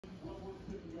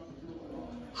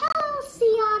Hello,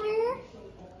 sea otter.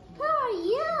 Who are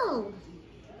you?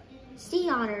 Sea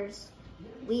otters.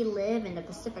 We live in the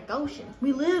Pacific Ocean.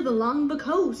 We live along the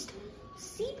coast.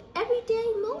 See every day,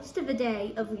 most of the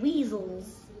day, of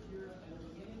weasels.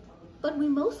 But we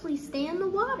mostly stay in the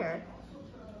water.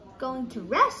 Going to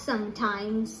rest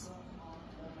sometimes.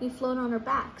 We float on our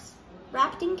backs,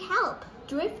 wrapped in kelp,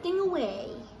 drifting away.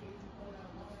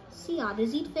 Sea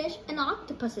otters eat fish and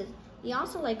octopuses. We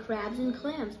also like crabs and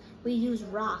clams. We use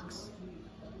rocks.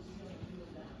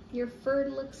 Your fur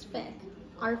looks thick.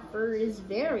 Our fur is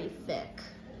very thick.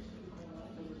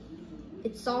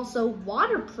 It's also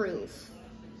waterproof.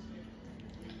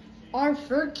 Our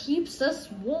fur keeps us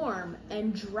warm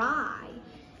and dry.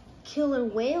 Killer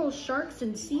whales, sharks,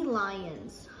 and sea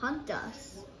lions hunt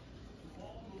us.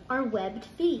 Our webbed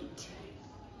feet.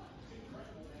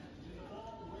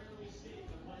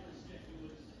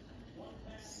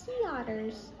 Sea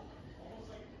otters.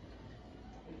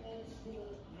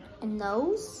 And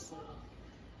those?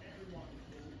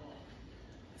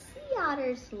 Sea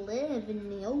otters live in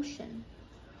the ocean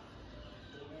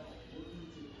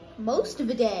most of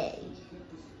the day.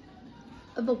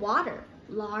 Of the water,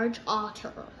 large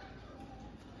otter.